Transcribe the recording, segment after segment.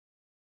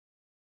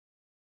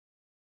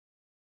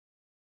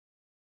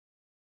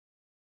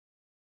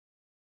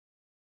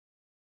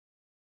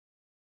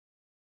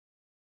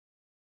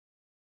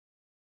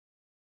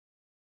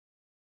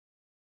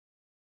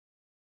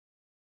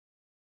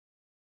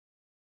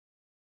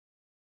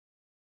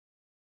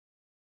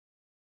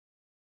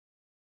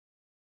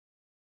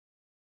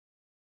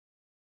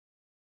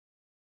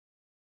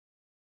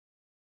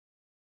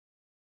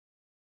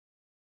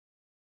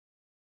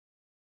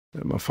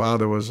And my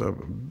father was a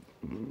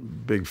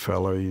big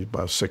fellow, he's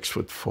about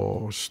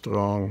 6'4",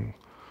 strong.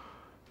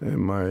 And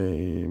my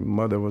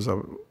mother was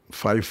a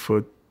 5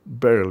 foot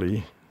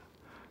barely,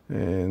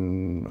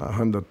 and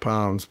 100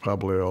 pounds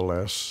probably or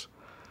less.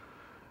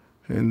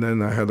 And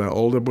then I had an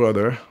older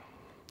brother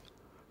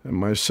and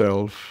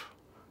myself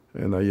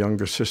and a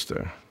younger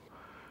sister.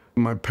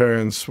 My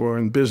parents were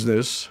in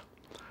business.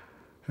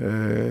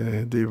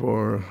 My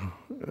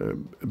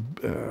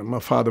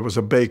father was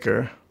a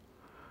baker,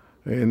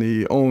 and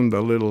he owned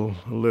a little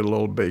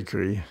old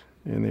bakery,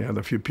 and he had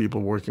a few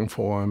people working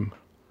for him.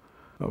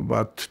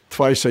 About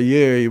twice a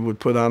year, he would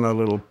put on a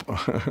little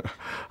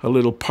a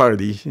little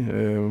party,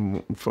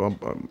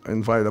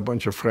 invite a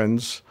bunch of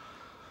friends,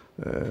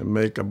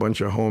 make a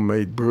bunch of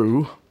homemade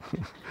brew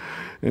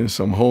and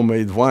some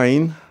homemade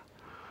wine,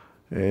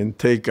 and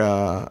take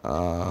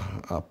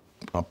a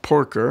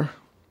porker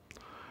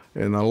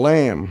and a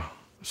lamb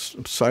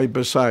side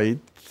by side,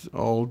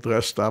 all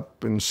dressed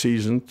up and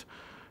seasoned,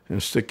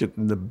 and stick it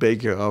in the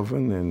baker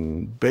oven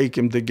and bake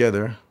them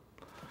together.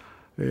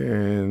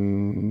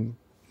 And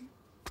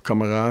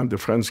the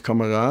friends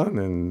come around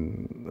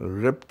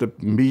and rip the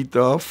meat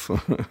off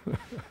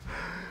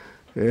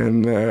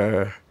and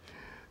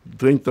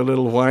drink a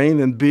little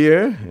wine and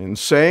beer and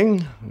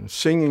sing.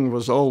 Singing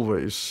was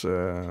always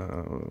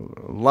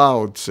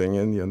loud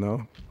singing, you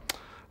know.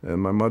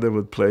 And my mother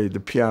would play the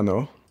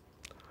piano,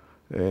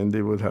 and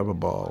they would have a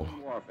ball.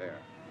 Warfare.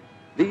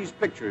 These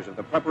pictures of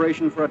the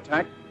preparation for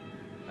attack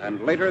and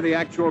later the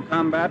actual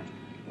combat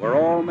were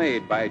all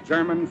made by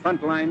German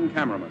frontline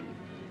cameramen.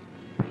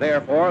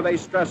 Therefore, they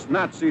stress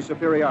Nazi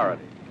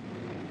superiority.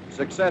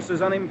 Success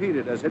is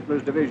unimpeded as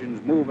Hitler's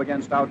divisions move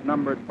against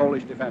outnumbered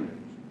Polish defenders.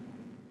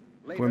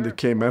 When they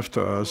came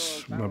after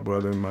us, my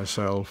brother and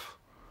myself,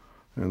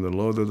 and they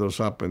loaded us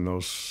up in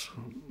those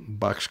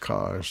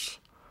boxcars.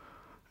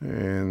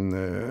 And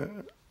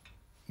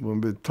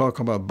when we talk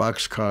about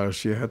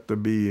boxcars, you had to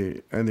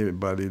be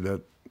anybody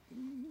that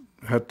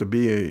had to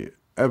be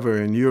ever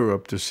in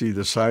Europe to see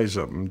the size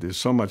of them. They're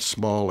so much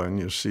smaller than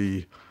you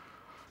see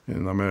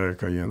in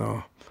America, you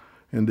know.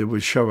 And they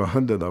would shove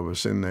 100 of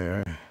us in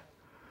there.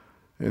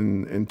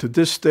 And to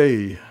this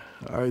day,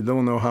 I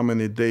don't know how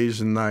many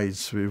days and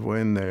nights we were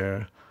in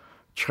there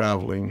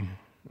traveling,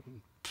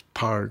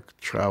 parked,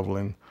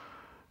 traveling,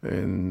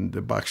 and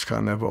the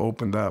boxcar never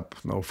opened up.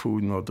 No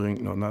food, no drink,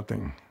 no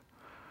nothing.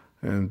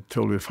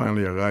 Until we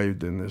finally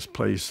arrived in this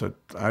place that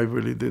I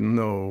really didn't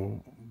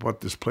know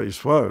what this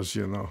place was,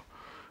 you know,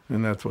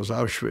 and that was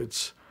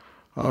Auschwitz.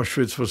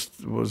 Auschwitz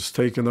was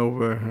taken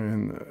over,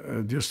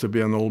 and it used to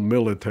be an old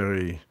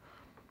military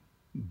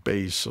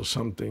base or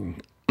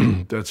something.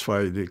 That's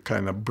why the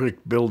kind of brick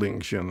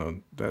buildings, you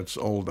know, that's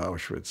old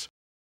Auschwitz.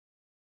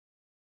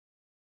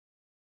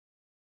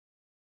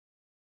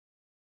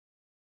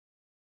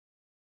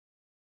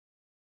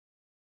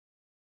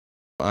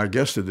 I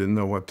guess they didn't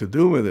know what to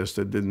do with us.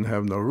 They didn't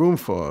have no room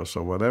for us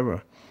or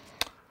whatever.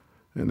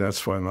 And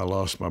that's when I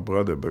lost my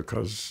brother,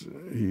 because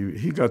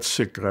he got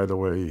sick right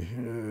away,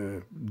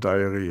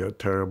 diarrhea,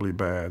 terribly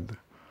bad.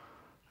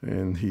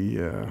 And he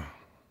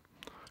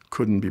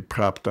couldn't be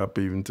propped up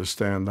even to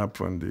stand up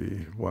when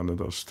they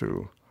wanted us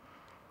to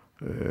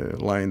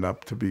line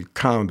up to be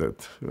counted.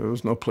 There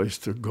was no place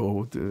to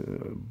go.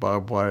 The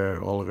barbed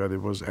wire already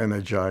was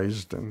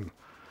energized.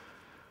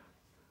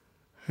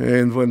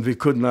 And when we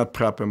could not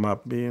prop him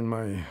up, me and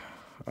my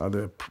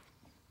other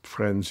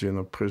friends, you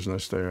know,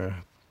 prisoners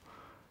there,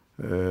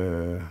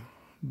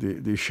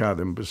 they shot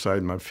him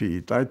beside my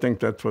feet. I think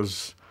that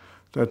was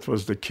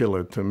the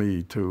killer to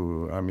me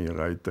too. I mean,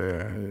 right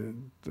there,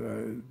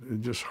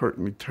 it just hurt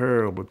me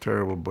terrible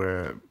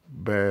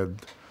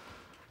bad,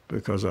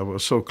 because I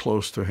was so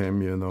close to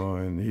him, you know,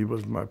 and he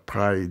was my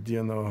pride,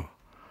 you know,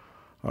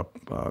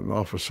 an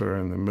officer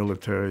in the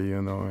military,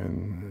 you know,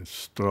 and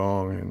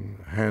strong and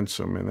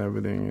handsome and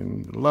everything,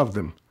 and loved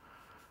him.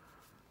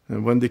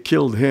 And when they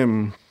killed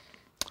him,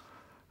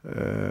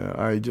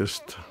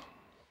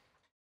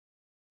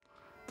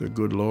 the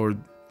good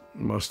Lord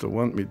must have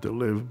wanted me to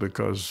live,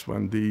 because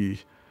when they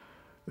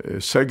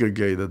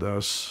segregated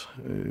us,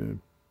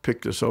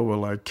 picked us over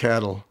like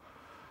cattle,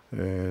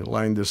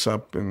 lined us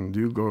up, and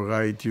you go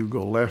right, you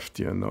go left,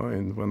 you know.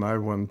 And when I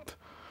went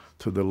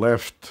to the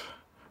left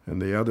and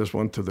the others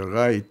went to the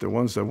right, the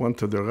ones that went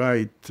to the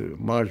right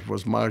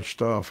was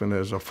marched off, and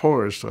there's a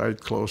forest right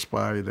close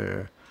by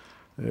there.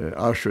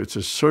 Auschwitz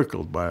is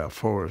circled by a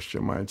forest,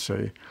 you might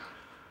say.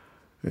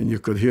 And you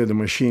could hear the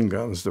machine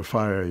guns, the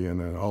fire, you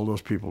know. All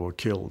those people were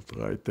killed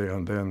right there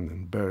and then,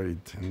 and buried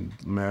in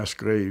mass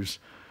graves.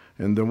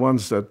 And the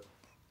ones that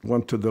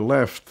went to the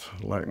left,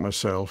 like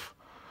myself,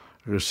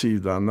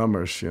 received our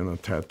numbers, you know,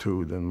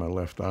 tattooed in my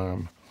left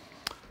arm.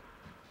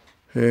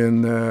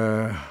 And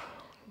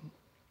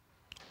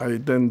I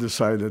then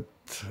decided,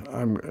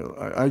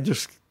 I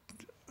just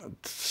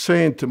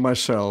saying to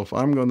myself,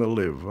 I'm going to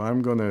live.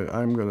 I'm going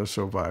to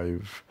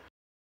survive.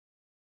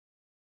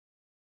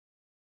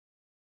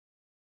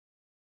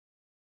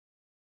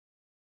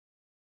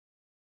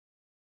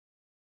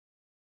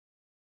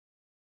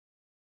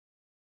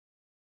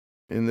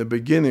 in the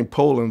beginning,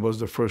 Poland was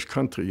the first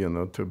country,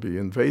 to be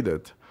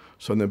invaded.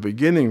 So in the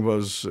beginning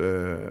was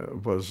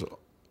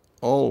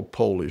all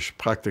Polish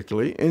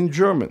practically, in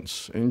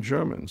Germans.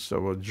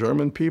 There were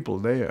German people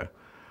there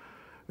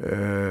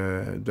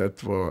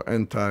that were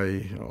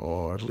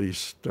or at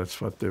least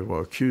that's what they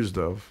were accused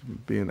of,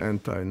 being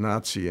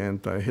anti-Nazi,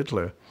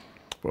 anti-Hitler,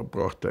 were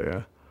brought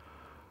there.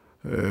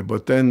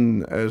 But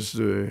then as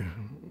the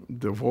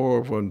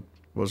war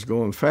was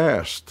going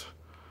fast,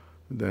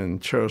 then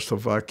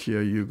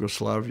Czechoslovakia,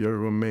 Yugoslavia,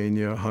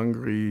 Romania,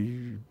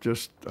 Hungary,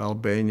 just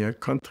Albania,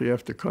 country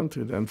after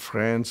country, then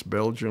France,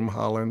 Belgium,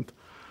 Holland.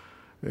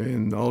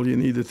 And all you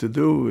needed to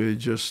do is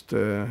just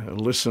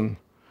listen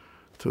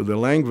to the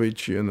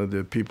language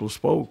the people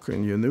spoke,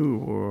 and you knew,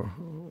 or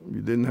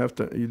you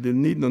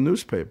didn't need no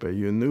newspaper.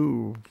 You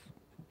knew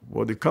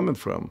where they're coming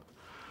from.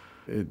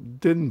 It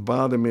didn't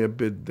bother me a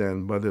bit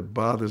then, but it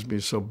bothers me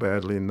so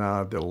badly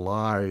now, the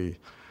lie.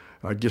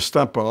 A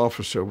Gestapo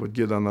officer would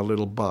get on a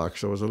little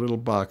box. There was a little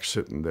box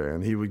sitting there,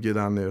 and he would get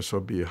on there, so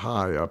it'd be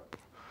high up.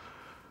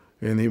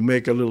 And he'd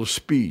make a little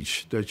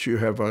speech that you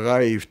have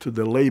arrived to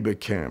the labor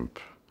camp.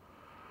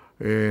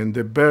 And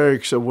the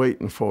barracks are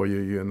waiting for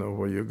you,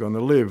 where you're going to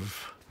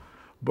live.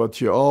 But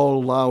you're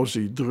all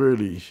lousy,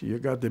 dirty. You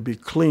got to be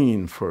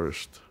clean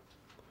first.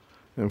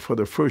 And for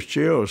the first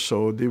year or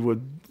so, they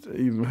would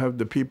even have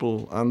the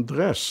people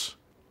undress,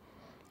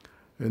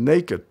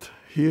 naked.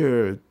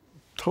 Here,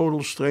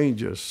 total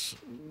strangers,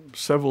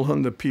 several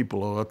hundred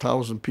people or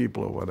 1,000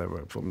 people or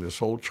whatever from this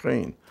whole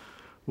train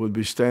would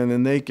be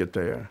standing naked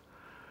there.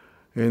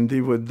 And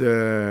they would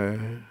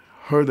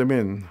herd them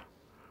in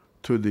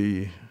to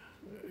the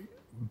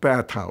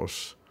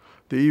bathhouse.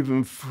 They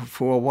even,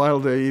 for a while,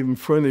 they even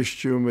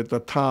furnished you with a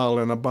towel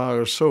and a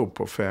bar of soap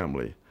per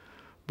family.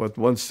 But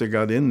once they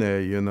got in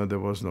there, there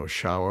was no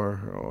shower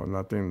or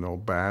nothing, no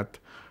bath.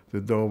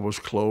 The door was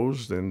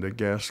closed and the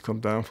gas come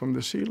down from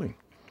the ceiling.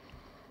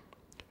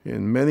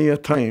 And many a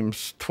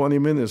times, 20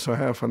 minutes or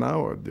half an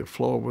hour, the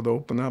floor would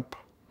open up.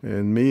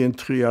 And me and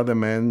 3 other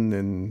men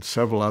and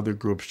several other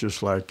groups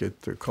just like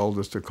it, they called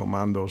us the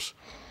commandos,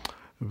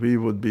 we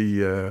would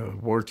be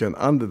working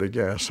under the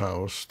gas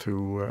house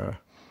to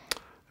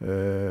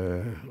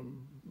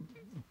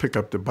pick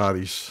up the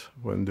bodies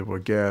when they were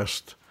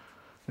gassed,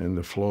 and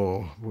the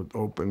floor would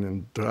open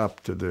and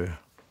drop to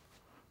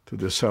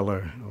the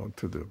cellar or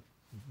to the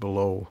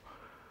below.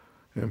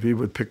 And we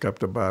would pick up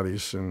the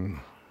bodies and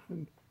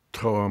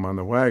throw them on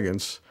the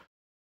wagons.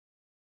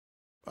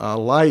 Our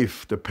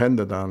life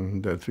depended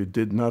on that we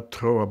did not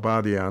throw a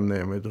body on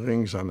there with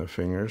rings on the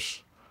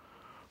fingers,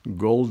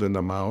 gold in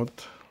the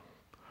mouth,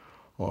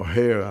 or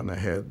hair on the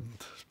head,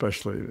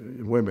 especially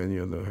women,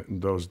 in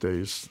those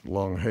days,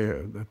 long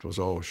hair. That was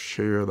all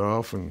sheared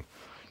off, and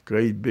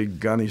great big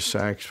gunny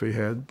sacks we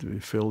had. We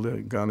filled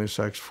the gunny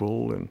sacks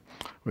full and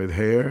with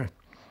hair,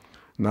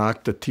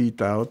 knocked the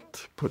teeth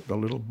out, put a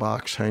little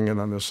box hanging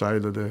on the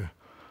side of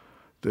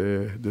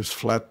this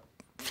flat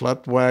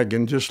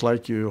wagon, just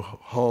like you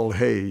haul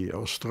hay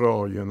or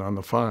straw, on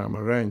the farm,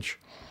 a ranch.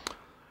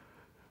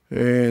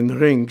 And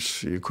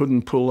rings, you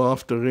couldn't pull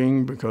off the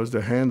ring because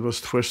the hand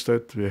was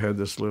twisted. We had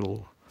this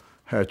little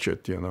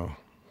hatchet, we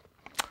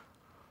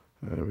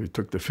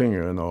took the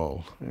finger and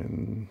all.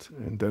 And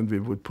then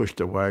we would push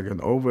the wagon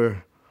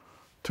over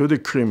to the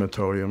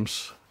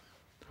crematoriums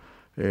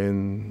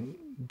and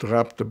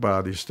drop the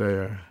bodies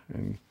there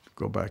and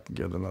go back and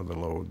get another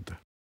load.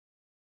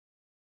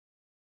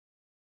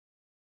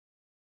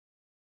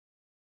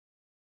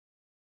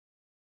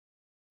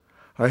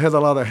 I had a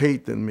lot of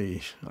hate in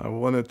me. I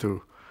wanted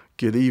to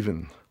get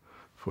even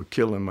for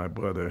killing my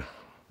brother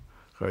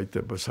right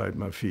there beside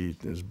my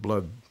feet. His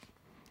blood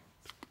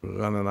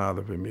running out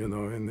of him, and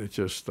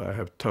I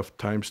have tough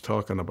times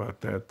talking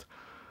about that.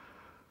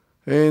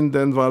 And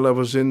then while I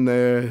was in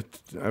there,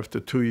 after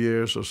 2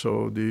 years or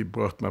so, they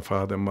brought my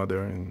father,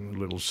 mother, and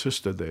little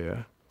sister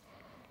there.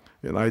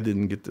 And I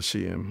didn't get to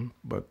see him,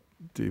 but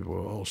they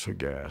were also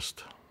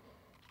gassed.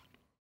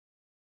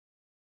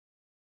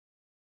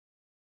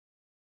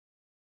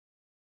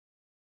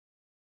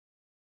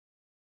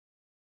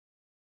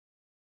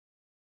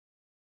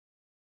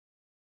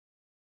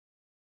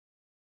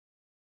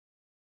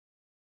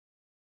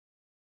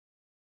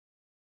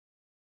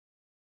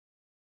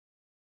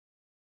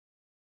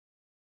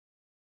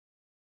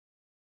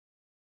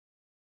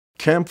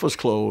 Camp was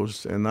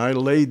closed, and I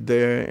laid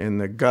there in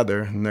the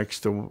gutter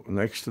next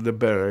to the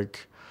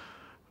barrack.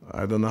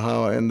 I don't know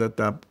how I ended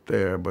up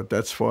there, but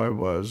that's where I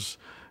was.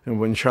 And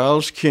when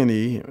Charles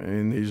Kinney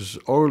and his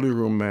orderly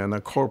room man, a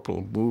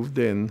corporal,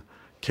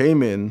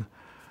 came in,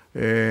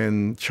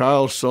 and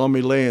Charles saw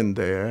me laying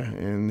there,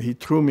 and he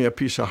threw me a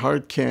piece of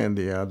hard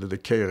candy out of the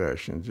K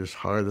ration, just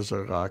hard as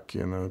a rock,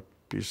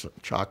 piece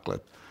of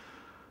chocolate.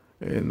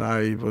 And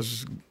I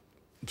was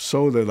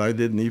so that I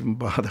didn't even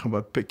bother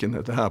about picking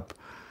it up.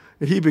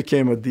 He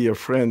became a dear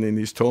friend, and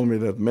he's told me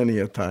that many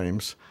a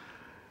times.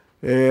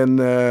 And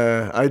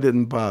I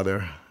didn't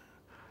bother.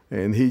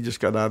 And he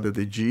just got out of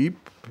the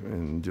Jeep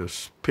and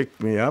just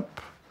picked me up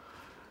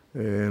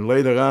And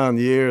later on,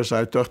 years,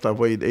 I thought I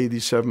weighed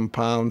 87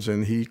 pounds,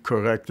 and he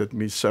corrected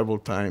me several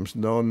times.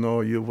 No,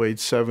 you weighed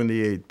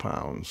 78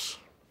 pounds.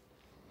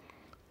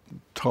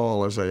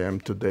 Tall as I am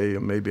today,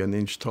 or maybe an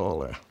inch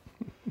taller.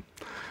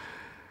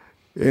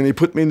 And he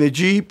put me in the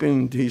Jeep,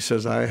 and he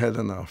says, I had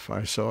enough.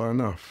 I saw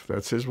enough.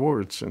 That's his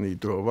words. And he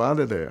drove out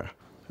of there.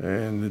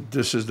 And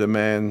this is the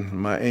man,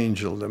 my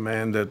angel, the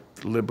man that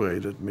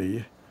liberated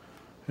me.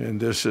 And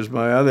this is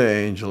my other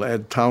angel,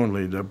 Ed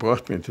Townley, that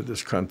brought me to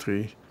this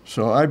country.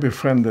 So I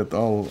befriended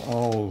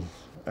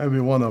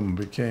every one of them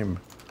became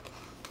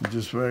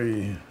just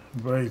very,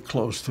 very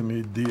close to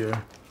me,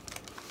 dear.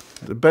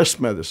 The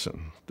best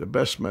medicine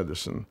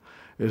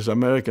is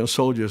American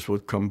soldiers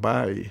would come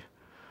by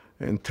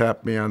and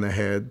tap me on the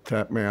head,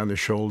 tap me on the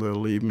shoulder,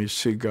 leave me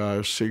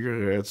cigars,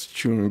 cigarettes,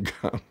 chewing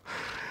gum,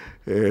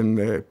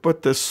 and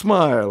but the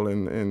smile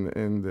and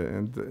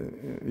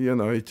you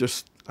know, it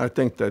just, I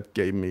think that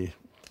gave me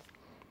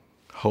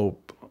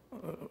hope,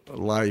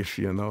 life,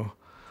 you know,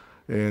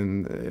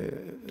 and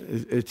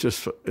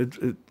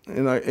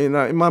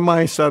my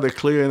mind started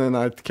clearing, and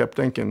I kept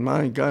thinking,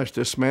 my gosh,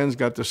 this man's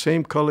got the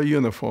same color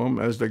uniform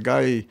as the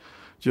guy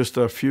just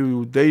a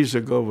few days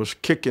ago was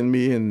kicking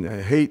me and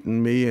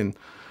hating me, and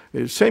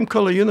same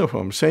color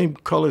uniform, same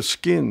color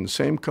skin,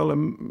 same color,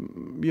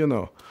 you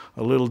know,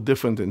 a little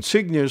different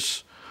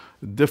insignias,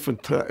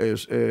 different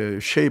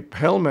shaped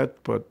helmet,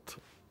 but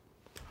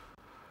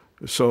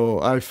so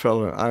I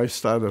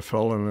started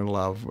falling in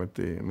love with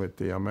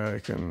the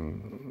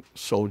American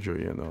soldier,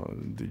 you know,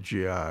 the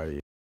GI.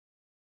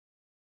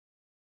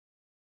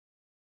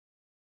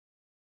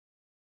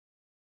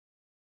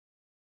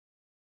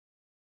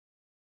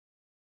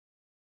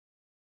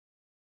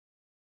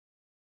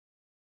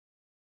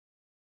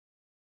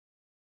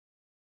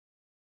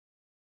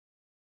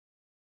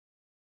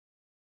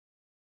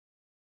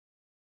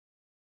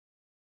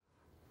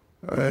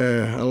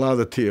 A lot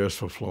of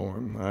tears were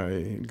flowing.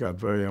 I got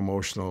very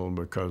emotional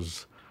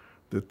because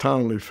the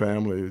Townley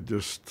family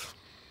just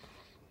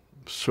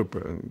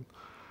super.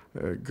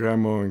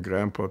 Grandma and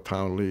Grandpa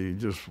Townley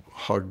just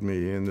hugged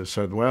me and they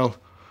said, well,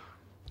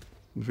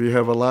 we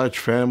have a large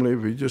family,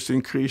 we just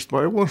increased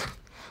by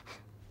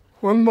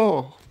one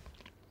more.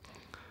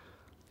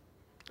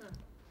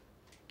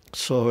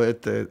 So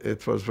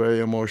it was very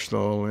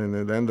emotional, and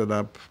it ended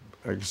up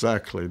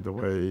exactly the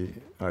way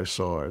I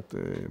saw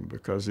it,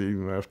 because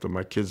even after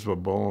my kids were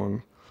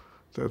born,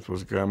 that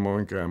was Grandma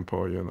and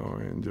Grandpa, you know,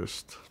 and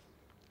just,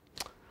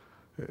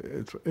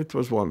 it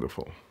was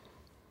wonderful.